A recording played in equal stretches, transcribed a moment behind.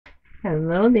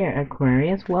Hello there,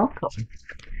 Aquarius. Welcome.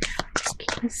 Okay,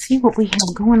 let's see what we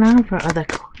have going on for other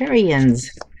Aquarians.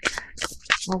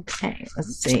 Okay,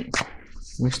 let's see.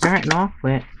 We're starting off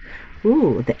with,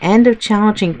 the end of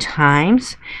challenging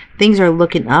times. Things are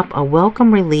looking up. A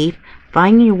welcome relief.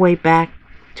 Finding your way back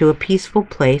to a peaceful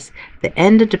place. The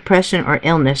end of depression or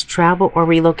illness. Travel or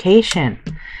relocation.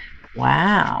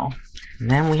 Wow.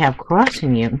 And then we have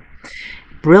crossing you.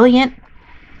 Brilliant.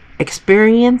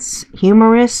 Experience.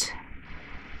 Humorous.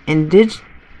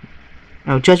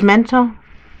 Judgmental,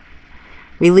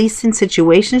 releasing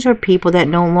situations or people that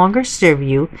no longer serve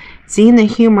you, seeing the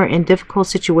humor in difficult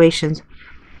situations,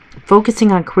 focusing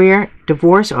on career,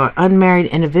 divorce, or unmarried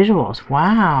individuals.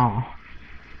 Wow.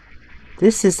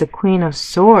 This is the Queen of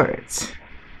Swords.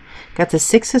 Got the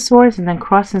Six of Swords, and then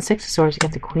crossing Six of Swords, you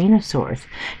got the Queen of Swords.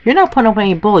 You're not putting up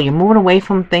any bull. You're moving away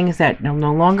from things that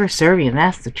no longer serve you, and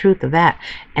that's the truth of that.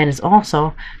 And it's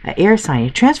also an air sign. Your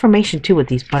transformation, too, with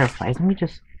these butterflies. Let me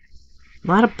just... A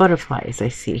lot of butterflies I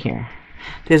see here.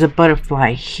 There's a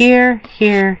butterfly here,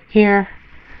 here, here.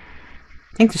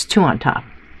 I think there's two on top.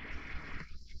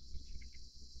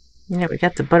 Yeah, we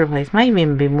got the butterflies. Might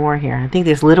even be more here. I think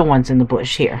there's little ones in the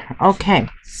bush here. Okay,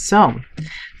 so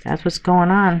that's what's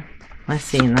going on. Let's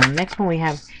see. And the next one we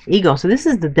have ego. So this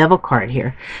is the devil card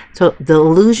here. So the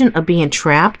illusion of being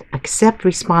trapped. Accept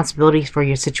responsibilities for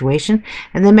your situation,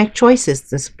 and then make choices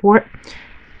to support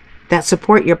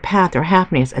your path or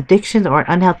happiness, addictions, or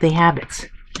unhealthy habits.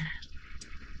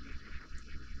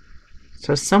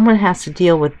 So someone has to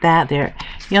deal with that there.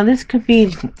 This could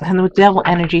be, and with devil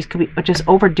energies, could be just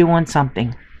overdoing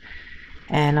something.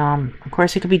 And of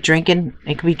course, it could be drinking,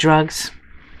 it could be drugs,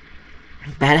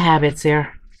 bad habits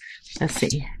there. Let's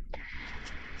see.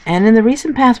 And in the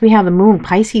recent past, we have the moon,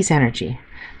 Pisces energy.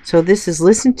 So this is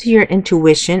listen to your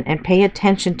intuition and pay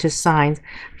attention to signs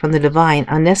from the divine.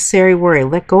 Unnecessary worry.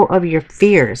 Let go of your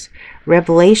fears.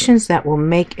 Revelations that will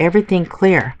make everything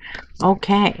clear.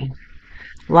 Okay.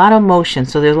 A lot of emotions.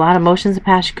 So there's a lot of emotions in the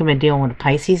past. You could have been dealing with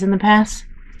Pisces in the past.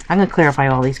 I'm going to clarify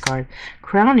all these cards.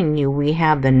 Crowning you, we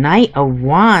have the Knight of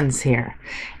Wands here.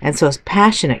 And so it's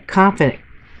passionate, confident,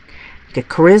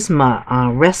 charisma,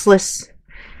 restless.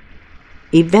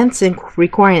 Events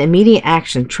requiring immediate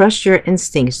action. Trust your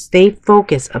instincts. Stay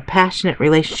focused. A passionate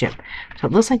relationship. So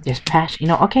it looks like there's passion.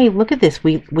 Okay, look at this.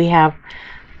 We have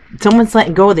someone's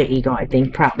letting go of their ego, I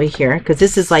think, probably here. Because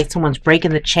this is like someone's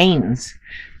breaking the chains.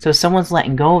 So someone's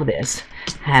letting go of this.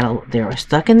 They were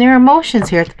stuck in their emotions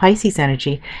here at the Pisces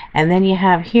energy. And then you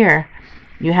have here,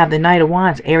 you have the Knight of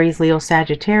Wands, Aries, Leo,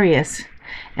 Sagittarius.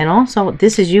 And also,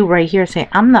 this is you right here saying,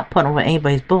 I'm not putting up with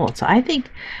anybody's bull. So I think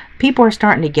people are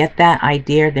starting to get that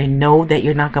idea. They know that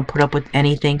you're not going to put up with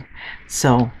anything.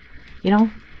 So,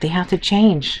 they have to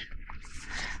change.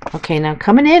 Okay, now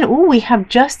coming in, we have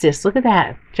Justice. Look at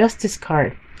that. Justice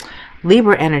card.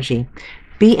 Libra energy.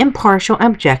 Be impartial,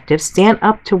 objective. Stand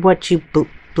up to what you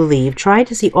believe. Try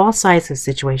to see all sides of the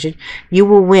situation. You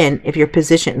will win if your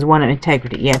position is one of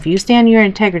integrity. Yeah, if you stand in your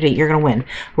integrity, you're going to win.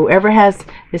 Whoever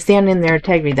is standing in their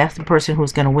integrity, that's the person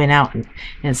who's going to win out in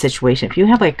a situation. If you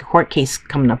have like a court case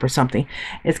coming up or something,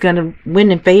 it's going to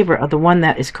win in favor of the one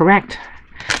that is correct.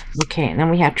 Okay, and then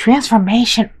we have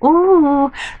transformation.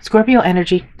 Ooh, Scorpio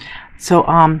energy.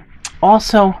 So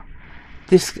also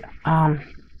this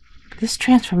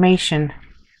transformation,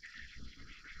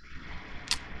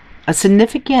 a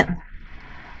significant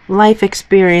life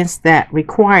experience that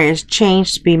requires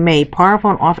change to be made,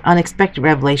 powerful and often unexpected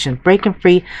revelations, breaking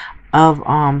free of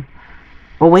oh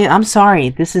wait, I'm sorry,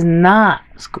 this is not,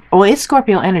 it's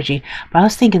Scorpio energy, but I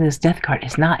was thinking this death card.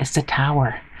 It's not, it's the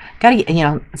Tower. Gotta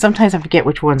get, sometimes I forget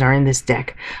which ones are in this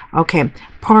deck. Okay,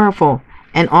 powerful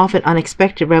and often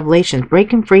unexpected revelations,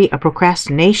 breaking free of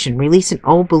procrastination, releasing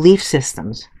old belief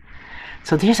systems.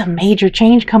 So there's a major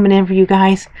change coming in for you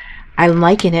guys. I'm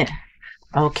liking it.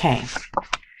 Okay.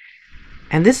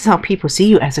 And this is how people see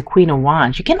you as a Queen of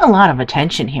Wands. You're getting a lot of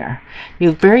attention here.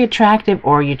 You're very attractive,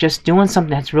 or you're just doing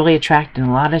something that's really attracting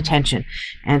a lot of attention.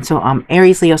 And so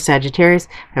Aries, Leo, Sagittarius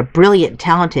are brilliant,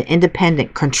 talented,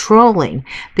 independent, controlling.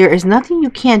 There is nothing you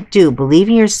can't do. Believe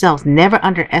in yourself. Never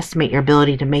underestimate your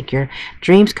ability to make your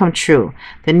dreams come true.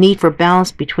 The need for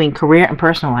balance between career and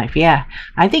personal life. Yeah,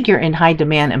 I think you're in high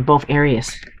demand in both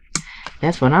areas.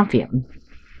 That's what I'm feeling.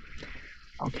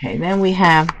 Okay, then we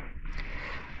have...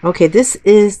 Okay, this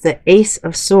is the Ace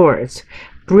of Swords.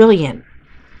 Brilliant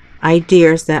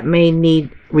ideas that may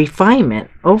need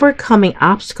refinement. Overcoming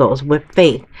obstacles with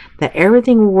faith that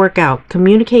everything will work out.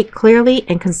 Communicate clearly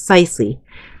and concisely.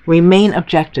 Remain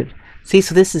objective. See,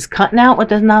 so this is cutting out what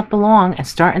does not belong and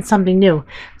starting something new.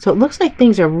 So it looks like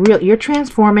things are real. You're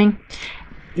transforming.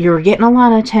 You're getting a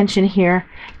lot of attention here.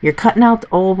 You're cutting out the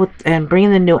old with, and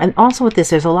bringing the new. And also with this,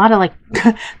 there's a lot of like,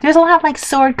 there's a lot of like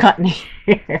sword cutting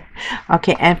here.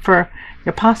 Okay, and for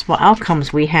your possible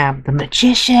outcomes, we have the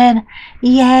Magician.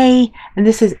 Yay! And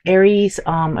this is Aries,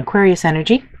 Aquarius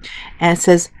energy. And it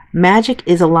says, magic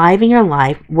is alive in your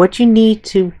life. What you need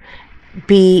to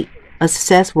be a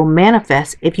success will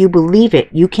manifest if you believe it.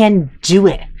 You can do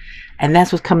it. And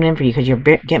that's what's coming in for you, because you're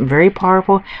getting very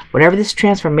powerful. Whatever this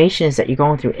transformation is that you're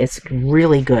going through, it's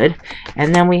really good.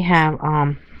 And then we have,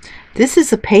 this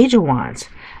is the Page of Wands.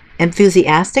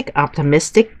 Enthusiastic,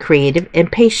 optimistic, creative,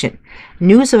 and patient.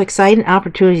 News of exciting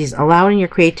opportunities allowing your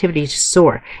creativity to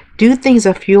soar. Do things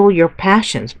that fuel your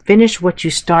passions. Finish what you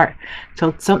start.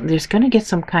 So there's going to get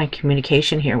some kind of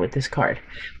communication here with this card,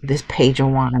 with this Page of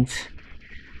Wands.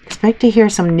 Expect to hear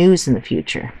some news in the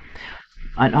future.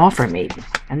 An offer maybe.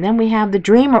 And then we have the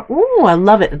Dreamer. Ooh, I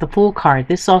love it. The Fool card.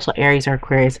 This is also Aries or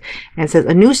Aquarius. And it says,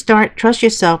 a new start. Trust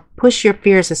yourself. Push your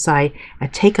fears aside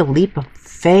and take a leap of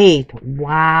faith.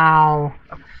 Wow.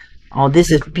 Oh, this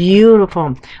is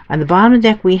beautiful. On the bottom of the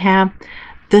deck, we have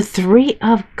the Three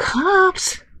of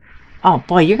Cups. Oh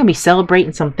boy, you're going to be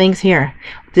celebrating some things here.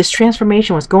 This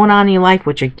transformation, what's going on in your life,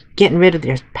 what you're getting rid of.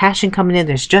 There's passion coming in.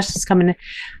 There's justice coming in.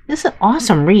 This is an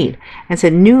awesome read. And it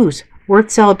said, news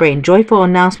worth celebrating. Joyful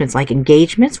announcements like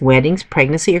engagements, weddings,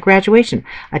 pregnancy, or graduation.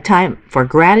 A time for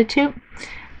gratitude,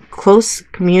 close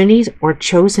communities, or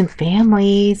chosen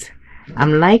families.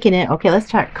 I'm liking it. Okay, let's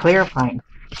start clarifying.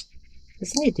 I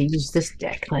decided to use this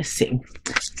deck. Let's see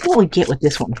what we get with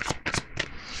this one.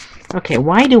 Okay,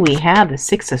 why do we have the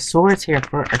Six of Swords here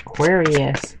for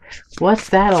Aquarius? What's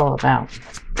that all about?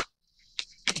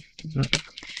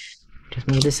 Just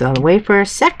move this out of the way for a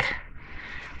sec.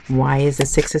 Why is the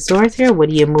Six of Swords here? What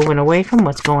are you moving away from?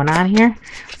 What's going on here?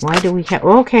 Why do we have...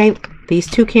 Okay, these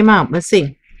two came out. Let's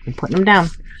see. I'm putting them down.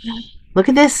 Look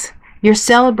at this. You're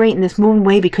celebrating this moving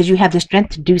away because you have the strength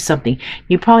to do something.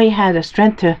 You probably had the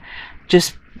strength to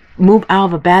just move out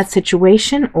of a bad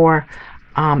situation, or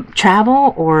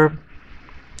travel, or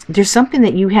there's something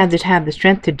that you had to have the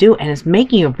strength to do, and it's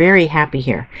making you very happy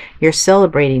here. You're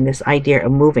celebrating this idea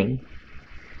of moving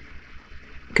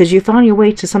because you found your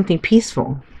way to something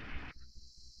peaceful.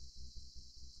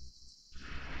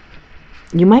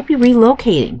 You might be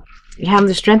relocating. You have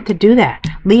the strength to do that.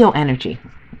 Leo energy.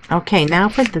 Okay, now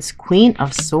for this Queen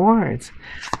of Swords.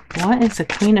 What is the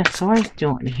Queen of Swords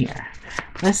doing here?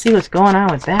 Let's see what's going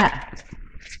on with that.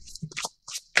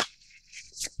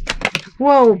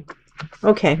 Whoa.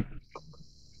 Okay.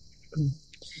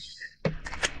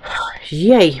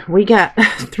 Yay, we got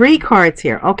 3 cards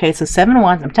here. Okay, so 7 of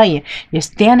Wands. I'm telling you, you're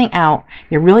standing out.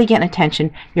 You're really getting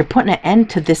attention. You're putting an end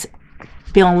to this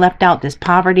feeling left out, this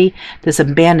poverty, this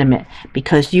abandonment,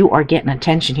 because you are getting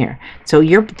attention here. So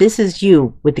this is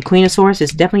you with the Queen of Swords.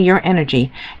 It's definitely your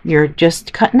energy. You're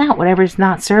just cutting out whatever is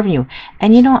not serving you.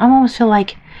 And you know, I almost feel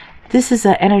like this is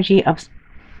an energy of...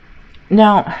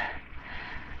 Now,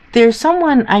 there's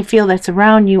someone I feel that's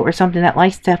around you or something that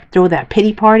likes to throw that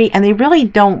pity party, and they really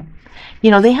don't,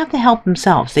 you know, they have to help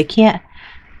themselves. They can't...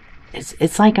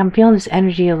 It's like I'm feeling this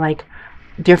energy of like,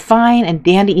 they're fine and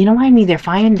dandy. You know what I mean? They're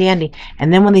fine and dandy.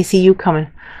 And then when they see you coming,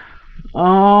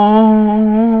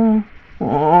 oh,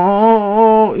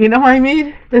 you know what I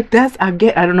mean? I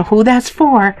don't know who that's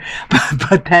for,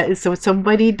 but that is what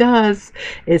somebody does.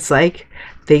 It's like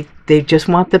they just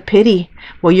want the pity.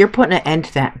 Well, you're putting an end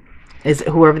to that, is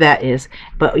whoever that is.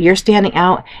 But you're standing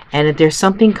out, and if there's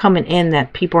something coming in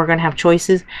that people are going to have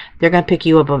choices, they're going to pick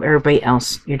you above everybody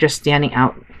else. You're just standing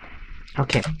out.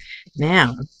 Okay,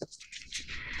 now...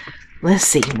 let's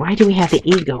see. Why do we have the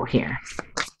Ego here?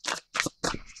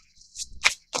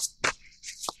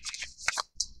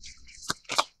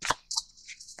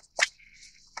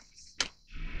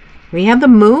 We have the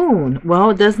Moon.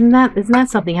 Well, isn't that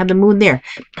something? Have the Moon there.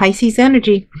 Pisces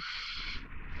energy.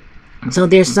 So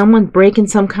there's someone breaking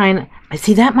some kind of... I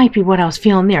see, that might be what I was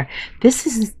feeling there. This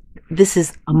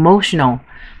is emotional.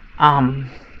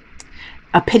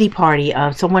 A pity party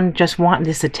of someone just wanting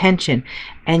this attention.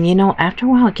 And you know, after a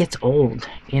while it gets old,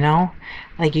 you know,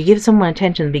 like you give someone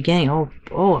attention in the beginning,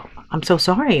 oh I'm so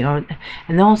sorry, and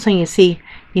then all of a sudden you see,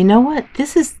 you know what,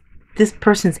 this is this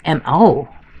person's MO,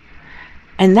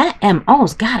 and that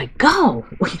MO's gotta go.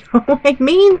 You know what I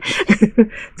mean?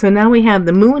 So now we have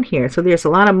the Moon here. So there's a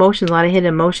lot of emotions, a lot of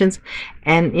hidden emotions,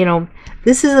 and you know,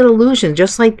 this is an illusion.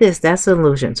 Just like this, that's an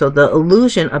illusion. So the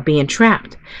illusion of being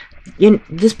trapped.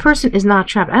 This person is not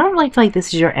trapped. I don't really feel like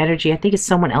this is your energy. I think it's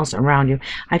someone else around you.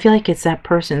 I feel like it's that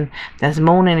person that's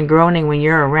moaning and groaning when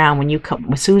you're around, when you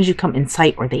come, as soon as you come in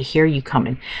sight, or they hear you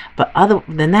coming. But other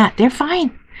than that, they're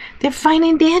fine. They're fine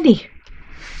and dandy.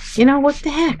 You know, what the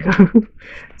heck?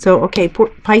 So, okay,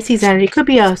 Pisces energy could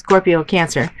be a Scorpio,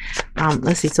 Cancer.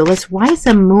 Let's see. So why is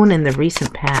the moon in the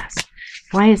recent past?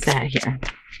 Why is that here?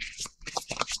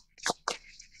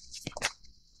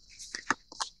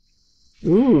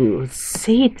 Ooh,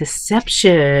 see,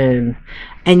 deception.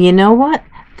 And you know what?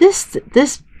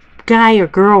 This guy or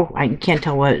girl, I can't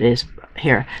tell what it is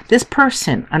here. This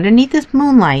person underneath this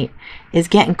moonlight is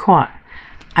getting caught.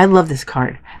 I love this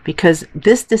card because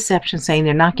this deception saying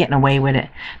they're not getting away with it.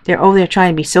 They're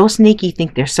trying to be so sneaky,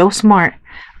 think they're so smart,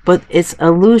 but it's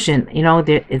illusion. You know,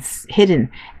 it's hidden,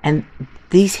 and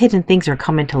these hidden things are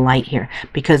coming to light here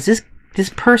because this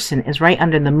person is right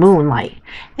under the moonlight.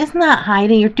 It's not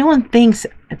hiding. You're doing things,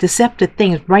 deceptive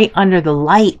things, right under the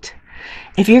light.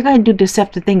 If you're going to do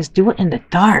deceptive things, do it in the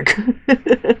dark.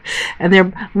 And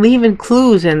they're leaving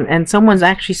clues, and someone's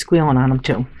actually squealing on them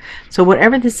too. So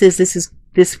whatever this is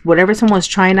whatever someone's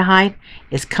trying to hide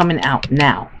is coming out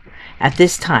now at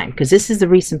this time, because this is the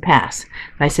recent past.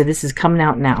 I said this is coming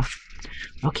out now.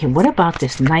 Okay, what about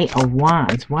this Knight of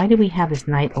Wands? Why do we have this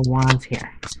Knight of Wands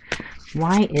here?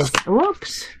 Why is,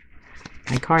 whoops,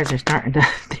 my cards are starting to,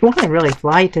 they want to really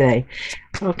fly today.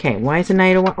 Okay, why is the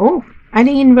Knight of Wands? Oh, I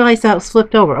didn't even realize that was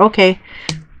flipped over. Okay,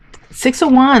 Six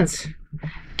of Wands,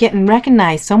 getting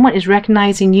recognized. Someone is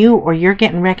recognizing you, or you're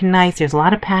getting recognized. There's a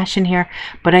lot of passion here,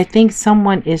 but I think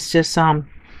someone is just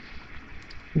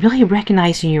really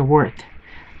recognizing your worth,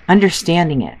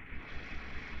 understanding it.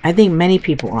 I think many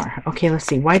people are. Okay, let's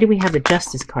see. Why do we have the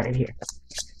Justice card here?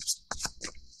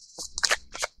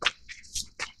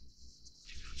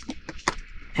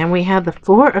 And we have the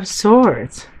Four of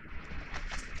Swords.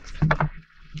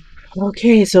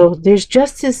 Okay, so there's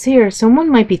justice here. Someone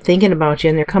might be thinking about you,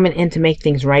 and they're coming in to make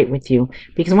things right with you.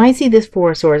 Because when I see this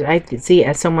Four of Swords, I see it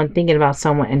as someone thinking about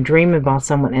someone and dreaming about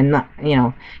someone, and not, you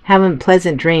know, having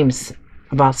pleasant dreams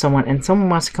about someone. And someone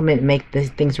wants to come in and make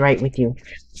things right with you.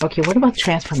 Okay, what about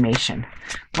transformation?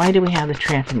 Why do we have the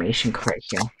transformation card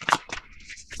here?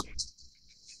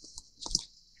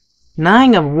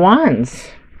 Nine of Wands.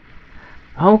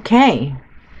 Okay.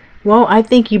 Well, I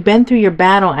think you've been through your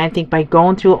battle. I think by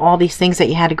going through all these things that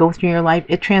you had to go through in your life,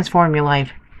 it transformed your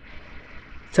life.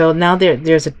 So now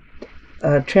there's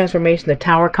a transformation. The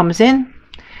Tower comes in,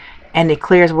 and it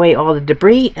clears away all the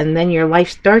debris, and then your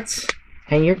life starts,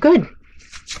 and you're good.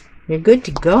 You're good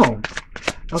to go.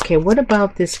 Okay, what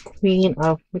about this Queen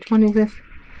of, which one is this?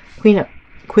 Queen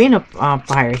of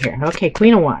Fire here. Okay,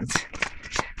 Queen of Wands.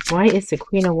 Why is the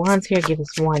Queen of Wands here? Give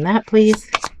us more on that, please.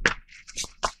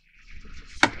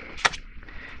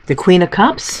 The Queen of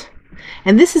Cups.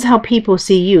 And this is how people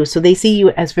see you. So they see you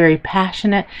as very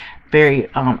passionate, very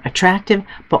attractive,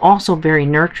 but also very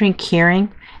nurturing, caring,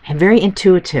 and very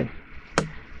intuitive.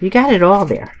 You got it all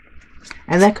there.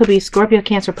 And that could be Scorpio,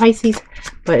 Cancer, Pisces,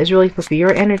 but it's really for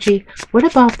your energy. What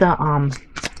about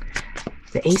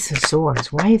the Ace of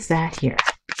Swords? Why is that here?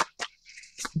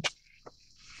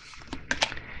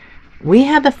 We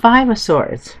have the Five of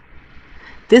Swords.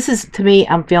 This is, to me,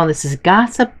 I'm feeling this is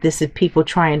gossip. This is people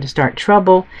trying to start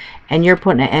trouble, and you're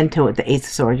putting an end to it. The Ace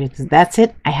of Swords. That's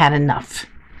it. I had enough.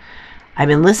 I've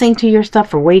been listening to your stuff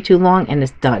for way too long, and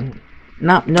it's done.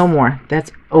 No more.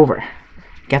 That's over.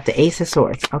 Got the Ace of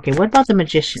Swords. Okay, what about the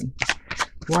Magician?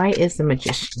 Why is the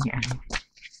Magician here?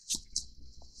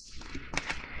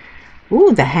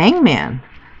 Ooh, the Hangman.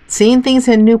 Seeing things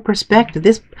in a new perspective.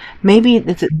 This, maybe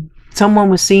it's someone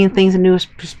was seeing things in a new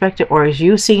perspective, or is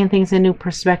you seeing things in a new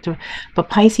perspective. But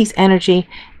Pisces energy,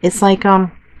 it's like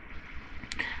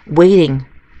waiting.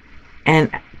 And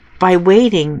by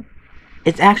waiting,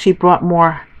 it's actually brought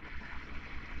more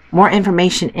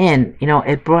information in. You know,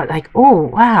 it brought like, oh,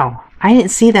 wow, I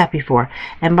didn't see that before.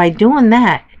 And by doing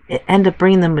that, it ended up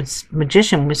bringing the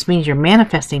Magician, which means you're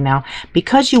manifesting now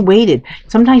because you waited.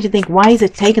 Sometimes you think, why is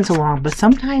it taking so long? But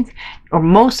sometimes, or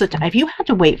most of the time, if you have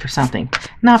to wait for something,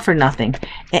 not for nothing,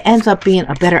 it ends up being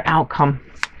a better outcome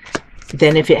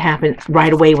than if it happened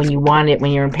right away when you want it,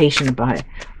 when you're impatient about it.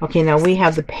 Okay, now we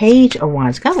have the Page of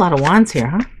Wands. Got a lot of wands here,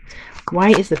 huh?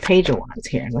 Why is the Page of Wands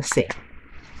here? Let's see.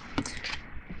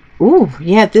 Ooh,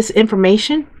 yeah, this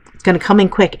information is going to come in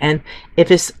quick. And if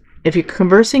you're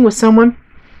conversing with someone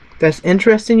that's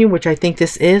interested in you, which I think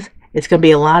this is, it's going to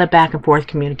be a lot of back and forth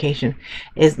communication.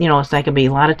 It's like going to be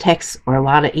a lot of texts or a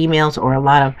lot of emails or a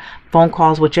lot of phone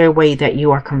calls, whichever way that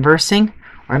you are conversing,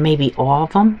 or maybe all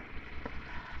of them.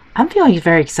 I'm feeling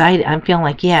very excited. I'm feeling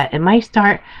like, yeah, it might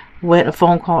start with a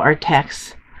phone call or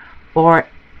text, or,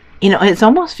 it's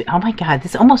almost, oh my God,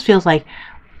 this almost feels like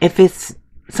if it's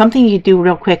something you do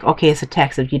real quick, okay, it's a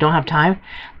text if you don't have time.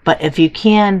 But if you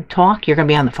can talk, you're going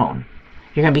to be on the phone.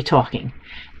 You're going to be talking.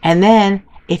 And then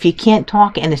if you can't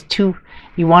talk and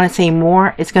you want to say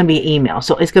more, it's going to be email.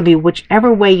 So it's going to be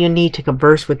whichever way you need to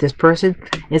converse with this person,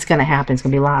 it's going to happen. It's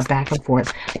going to be a lot of back and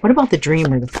forth. What about the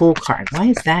Dreamer, the Fool card? Why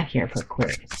is that here for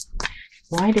Aquarius?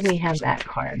 Why do we have that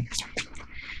card?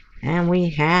 And we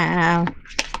have,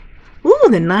 ooh,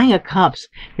 the Nine of Cups.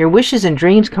 Your wishes and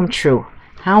dreams come true.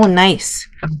 How nice.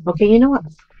 Okay, you know what?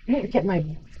 I need to get my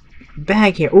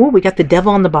bag here. Ooh, we got the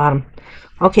Devil on the bottom.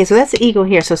 Okay, so that's the Eagle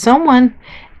here. So someone,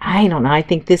 I don't know, I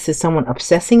think this is someone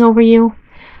obsessing over you.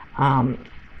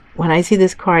 When I see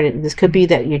this card, this could be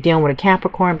that you're dealing with a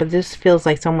Capricorn, but this feels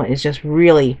like someone is just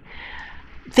really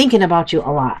thinking about you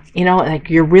a lot. You know, like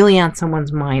you're really on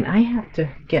someone's mind. I have to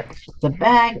get the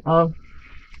bag of...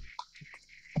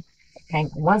 Hang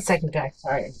on 1 second, guys.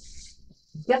 Sorry.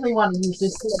 Definitely want to use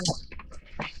this.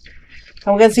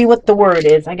 I'm going to see what the word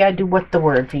is. I got to do what the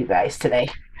word for you guys today.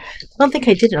 I don't think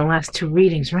I did it in the last 2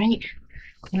 readings, right?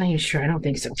 I'm not even sure. I don't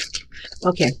think so.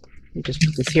 Okay. Let me just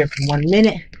put this here for 1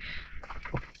 minute.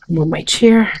 Move my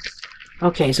chair.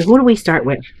 Okay, so who do we start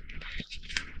with?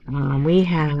 We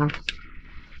have...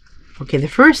 Okay, the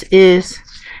first is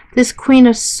this Queen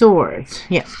of Swords.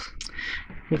 Yeah.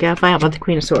 We got to find out about the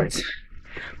Queen of Swords.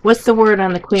 What's the word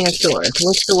on the Queen of Swords?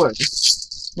 What's the word?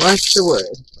 What's the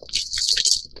word?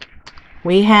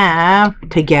 We have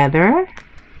together,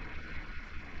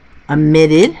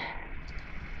 omitted,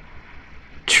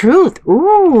 truth.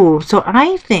 Ooh, so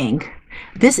I think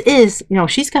this is, you know,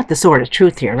 she's got the sword of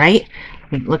truth here, right?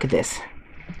 I mean, look at this.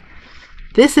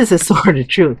 This is a sword of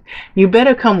truth. You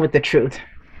better come with the truth.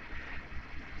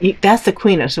 That's the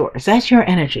Queen of Swords. That's your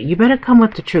energy. You better come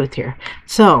with the truth here.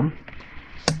 So,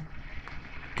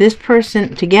 this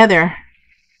person together,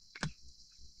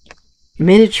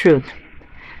 omitted truth.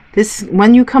 This,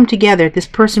 when you come together, this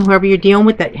person, whoever you're dealing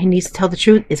with, that he needs to tell the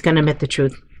truth, is going to admit the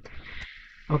truth.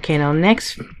 Okay, now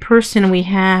next person we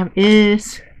have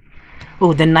is,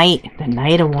 oh, the Knight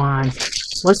of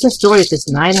Wands. What's the story with this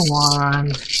Knight of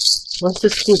Wands? What's the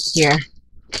scoop here?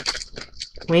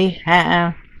 We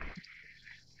have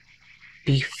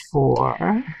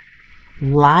before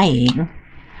lying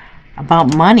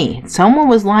about money. Someone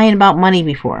was lying about money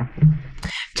before.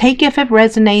 Take it if it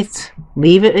resonates,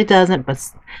 leave it if it doesn't, but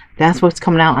that's what's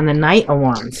coming out on the Knight of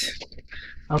Wands.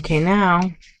 Okay, now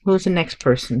who's the next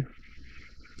person?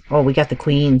 Oh, we got the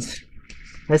Queens.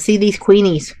 Let's see these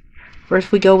Queenies.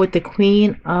 First we go with the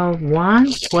Queen of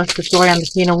Wands. What's the story on the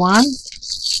Queen of Wands?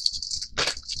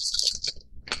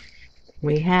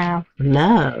 We have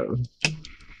love,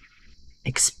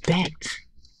 expect,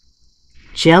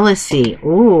 jealousy.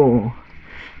 Ooh,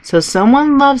 so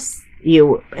someone loves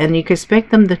you and you can expect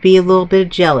them to be a little bit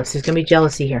jealous. There's gonna be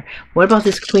jealousy here. What about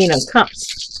this Queen of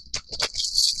Cups?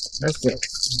 That's good.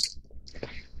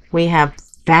 We have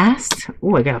fast.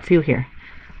 Oh, I got a few here.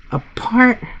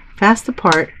 Apart, fast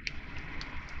apart,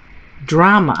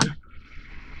 drama,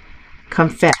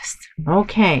 confessed.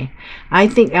 Okay, I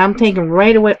think I'm taking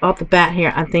right away off the bat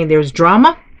here. I think there's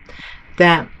drama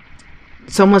that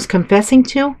someone's confessing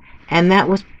to, and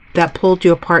that pulled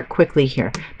you apart quickly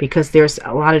here because there's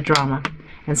a lot of drama,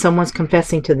 and someone's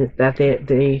confessing to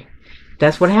that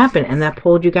that's what happened, and that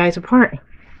pulled you guys apart.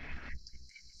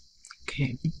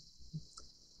 Okay,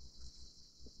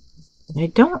 I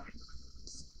don't.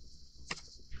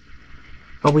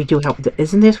 Oh, we do help.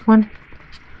 Isn't this one?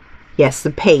 Yes,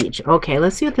 the page. Okay,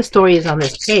 let's see what the story is on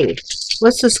this page.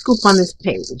 What's the scoop on this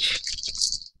page?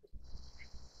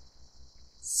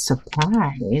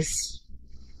 Surprise.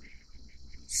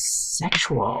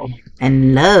 Sexual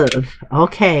and love.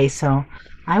 Okay, so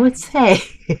I would say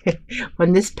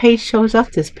when this page shows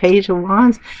up, this Page of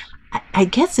Wands, I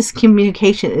guess this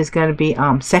communication is going to be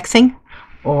sexing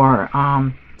or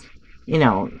you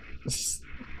know,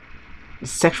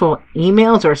 sexual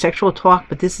emails or sexual talk,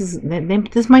 but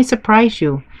this might surprise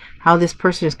you how this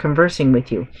person is conversing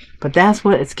with you, but that's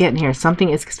what it's getting here. Something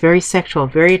is very sexual,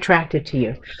 very attractive to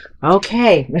you.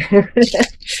 Okay.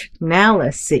 Now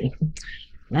let's see,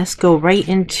 let's go right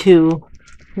into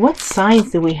what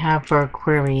signs do we have for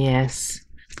Aquarius.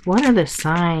 What are the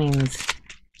signs?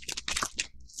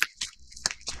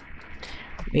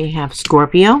 We have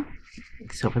Scorpio.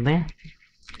 It's over there.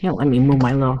 Yeah, let me move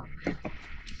my little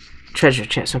treasure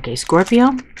chest. Okay,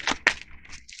 Scorpio,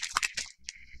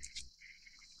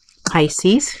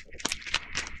 Pisces,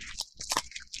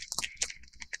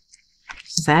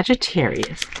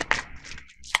 Sagittarius,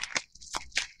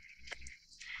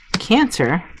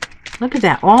 Cancer. Look at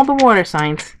that, all the water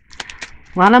signs.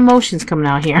 A lot of emotions coming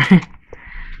out here.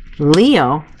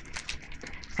 Leo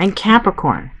and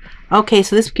Capricorn. Okay,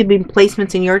 so this could be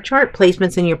placements in your chart,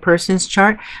 placements in your person's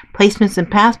chart, placements in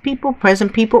past people,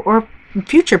 present people, or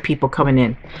future people coming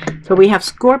in. So we have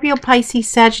Scorpio, Pisces,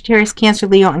 Sagittarius, Cancer,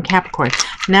 Leo, and Capricorn.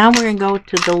 Now we're going to go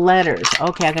to the letters.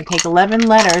 Okay, I'm going to take 11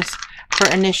 letters for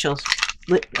initials.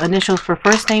 Initials for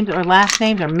first names or last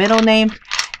names or middle names.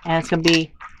 And it's going to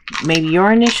be maybe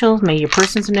your initials, maybe your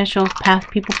person's initials, past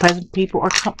people, present people, or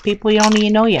people you don't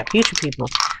even know yet, future people.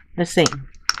 Let's see.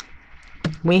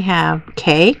 We have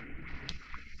K,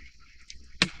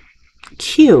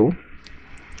 Q,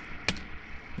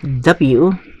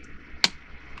 W,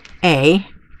 A,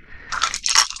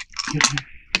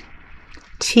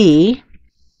 T,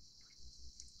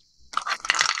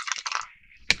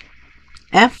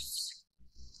 F,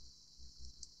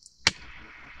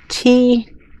 T,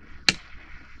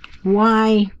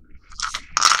 Y,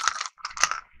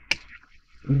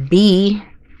 B,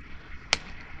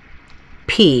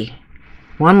 P,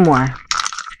 one more,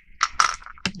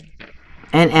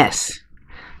 and S.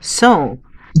 So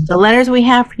the letters we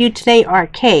have for you today are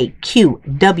K, Q,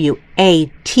 W,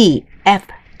 A, T, F,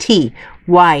 T,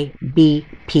 Y, B,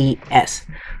 P, S.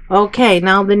 Okay,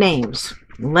 now the names.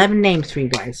 11 names for you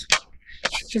guys.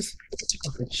 Just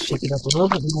shake it up a little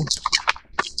bit more.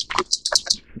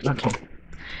 Okay.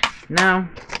 Now,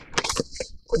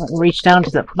 let me reach down to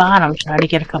the bottom. Try to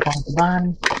get a couple on the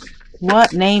bottom.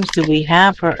 What names do we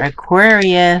have for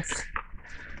Aquarius?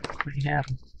 We have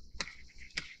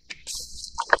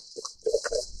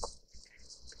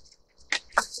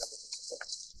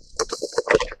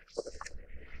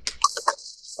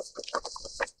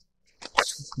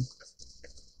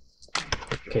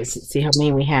okay, see how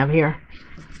many we have here.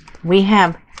 We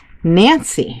have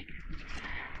Nancy.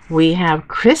 We have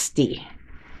Christy.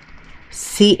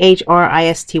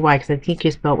 C-H-R-I-S-T-Y, because I think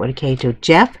you spelled with a K too.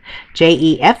 Jeff,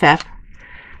 J-E-F-F.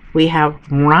 We have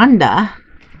Rhonda.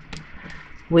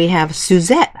 We have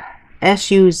Suzette,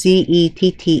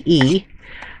 S-U-Z-E-T-T-E.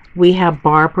 We have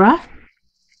Barbara.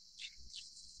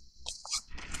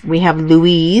 We have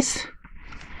Louise.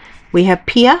 We have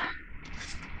Pia.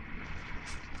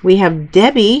 We have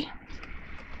Debbie.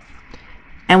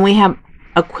 And we have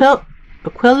Aquila.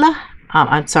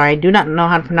 I'm sorry, I do not know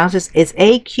how to pronounce this. It's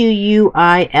A-Q-U-I-L-A-H.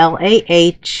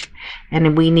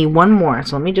 And we need one more.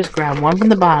 So let me just grab one from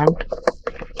the bottom.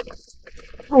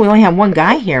 Oh, we only have one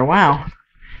guy here. Wow.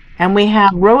 And we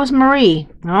have Rosemary.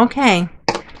 Okay.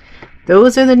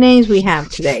 Those are the names we have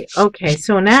today. Okay,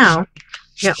 so now,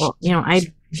 yeah, well, you know,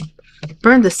 I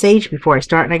burned the sage before I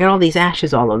start, and I got all these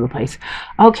ashes all over the place.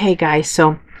 Okay, guys,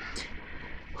 so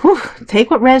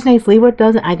take what resonates, leave what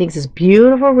doesn't. I think this is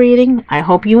beautiful reading. I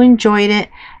hope you enjoyed it,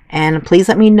 and please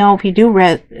let me know if you do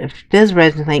if it does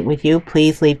resonate with you.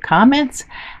 Please leave comments.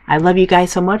 I love you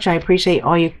guys so much. I appreciate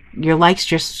all your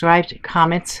likes, your subscribes,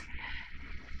 comments,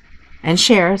 and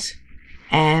shares.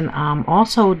 And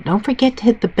also, don't forget to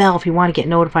hit the bell if you want to get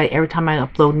notified every time I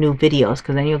upload new videos,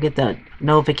 because then you'll get the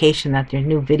notification that there's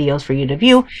new videos for you to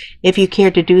view if you care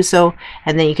to do so,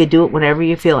 and then you can do it whenever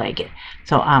you feel like it.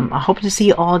 So I hope to see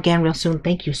you all again real soon.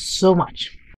 Thank you so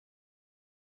much.